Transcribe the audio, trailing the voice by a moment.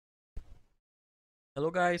Hello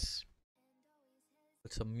guys,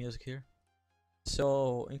 put some music here.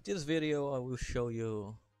 So in this video I will show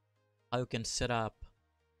you how you can set up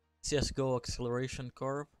CSGO acceleration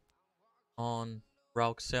curve on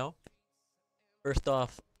RawAccel. First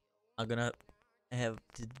off, I'm gonna have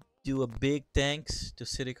to do a big thanks to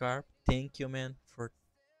sitkarp. Thank you man for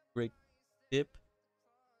great tip.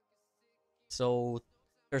 So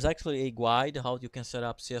there's actually a guide how you can set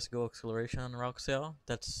up CSGO acceleration on RawAccel.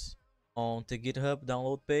 That's on the GitHub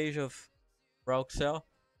download page of RawAccel.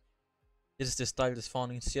 This is the style that's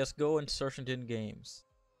found in CSGO and search engine games.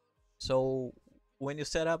 So when you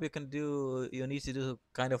set up, you need to do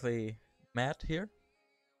kind of a math here.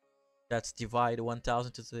 That's divide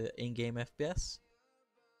 1000 to the in-game FPS.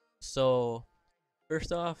 So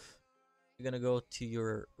first off, you're gonna go to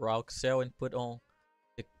your RawAccel and put on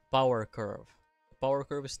the power curve. The power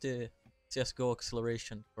curve is the CSGO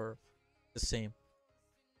acceleration curve. The same.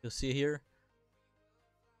 You'll see here.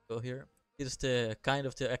 Go here. This is the kind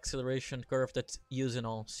of the acceleration curve that's using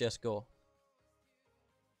on CSGO.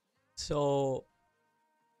 So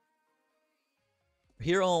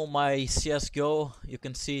here on my CSGO, you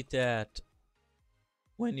can see that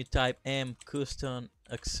when you type m custom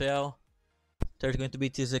accel, there's going to be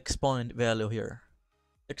this exponent value here.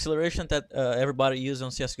 The acceleration that everybody uses on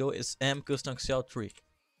CSGO is m custom accel 3.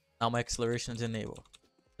 Now my acceleration is enabled.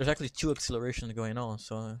 There's actually two accelerations going on,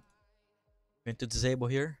 so I'm going to disable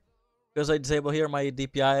here. Because I disable here, my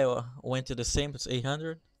DPI went to the same, it's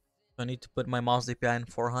 800. So I need to put my mouse DPI in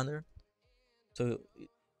 400. So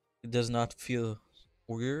it does not feel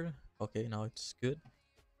weird. Okay, now it's good.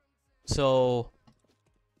 So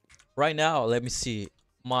right now, let me see.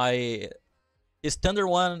 My standard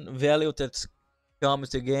one value that comes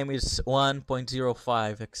to the game is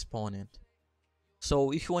 1.05 exponent.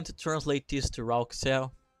 So if you want to translate this to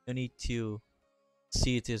RawAccel, you need to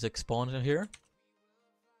see this exponent here.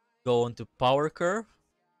 Go into power curve.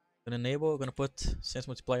 Gonna enable. Gonna put sense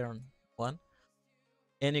multiplier on 1,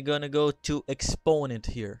 and you're gonna go to exponent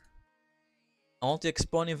here. On the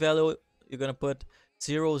exponent value, you're gonna put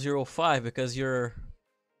 0.005 because your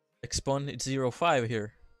exponent is 0.5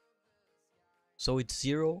 here. So it's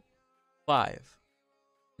 0.5.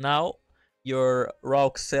 Now your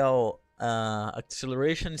RawAccel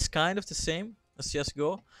acceleration is kind of the same as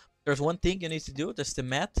CSGO. There's one thing you need to do, that's the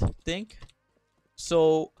math thing.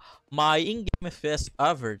 So my in-game FPS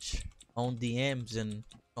average on DMs and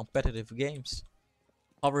competitive games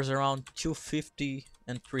hovers around 250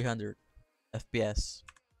 and 300 FPS.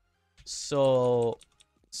 So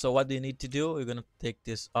what do you need to do? You're gonna take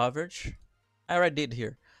this average. I already did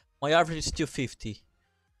here. My average is 250. You're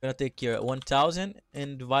gonna take your 1000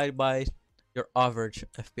 and divide by your average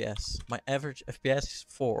FPS. My average FPS is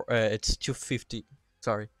it's 250.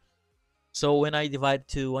 Sorry. So when I divide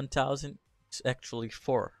to 1000, it's actually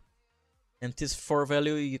 4. And this 4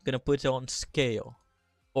 value you're gonna put on scale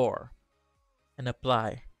 4 and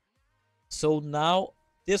apply. So now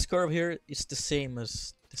this curve here is the same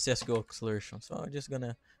as the CSGO acceleration. So I'm just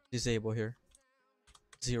gonna disable here.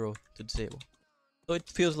 0 to disable. So it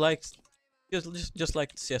feels like just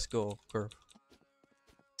like the CSGO curve.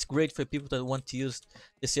 It's great for people that want to use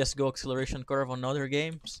the CSGO acceleration curve on other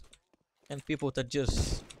games, and people that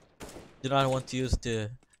just do not want to use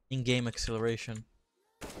the in-game acceleration.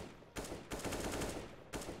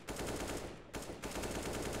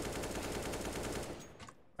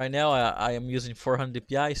 Right now I am using 400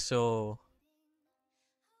 DPI, so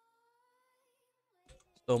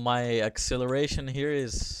my acceleration here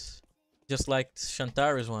is just like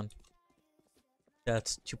Shantari's one.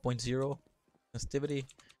 That's 2.0 sensitivity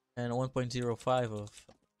and 1.05 of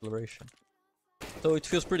acceleration. So it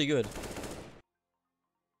feels pretty good.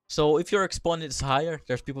 So if your exponent is higher,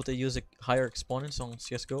 there's people that use higher exponents on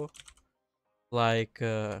CSGO, like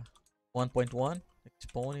 1.1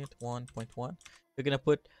 exponent 1.1. You're gonna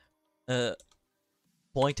put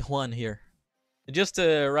 0.1 here, just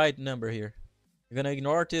the right number here. You're gonna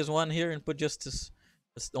ignore this one here and put just this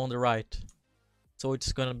on the right. So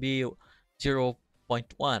it's gonna be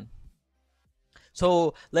 0.1.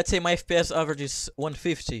 So let's say my FPS average is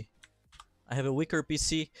 150. I have a weaker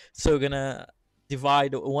PC, so we're gonna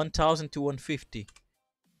divide 1000 to 150.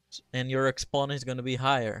 And your exponent is gonna be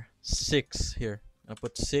higher. 6 here. I'm gonna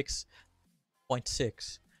put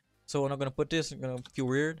 6.6. So when I'm gonna put this, I'm gonna feel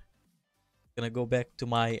weird. Gonna go back to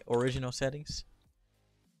my original settings.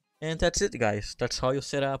 And that's it, guys. That's how you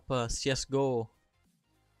set up a CSGO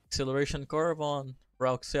acceleration curve on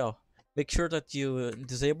RawAccel. Make sure that you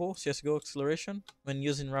disable CSGO acceleration when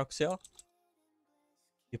using RawAccel.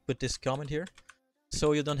 You put this comment here,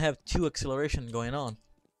 so you don't have two acceleration going on.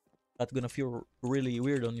 That's gonna feel really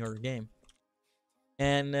weird on your game.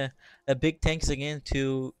 And a big thanks again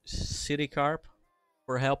to sitkarp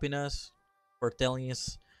for helping us, for telling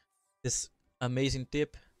us this amazing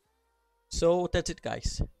tip. So that's it,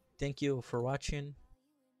 guys. Thank you for watching.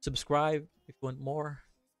 Subscribe if you want more.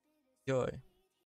 Enjoy.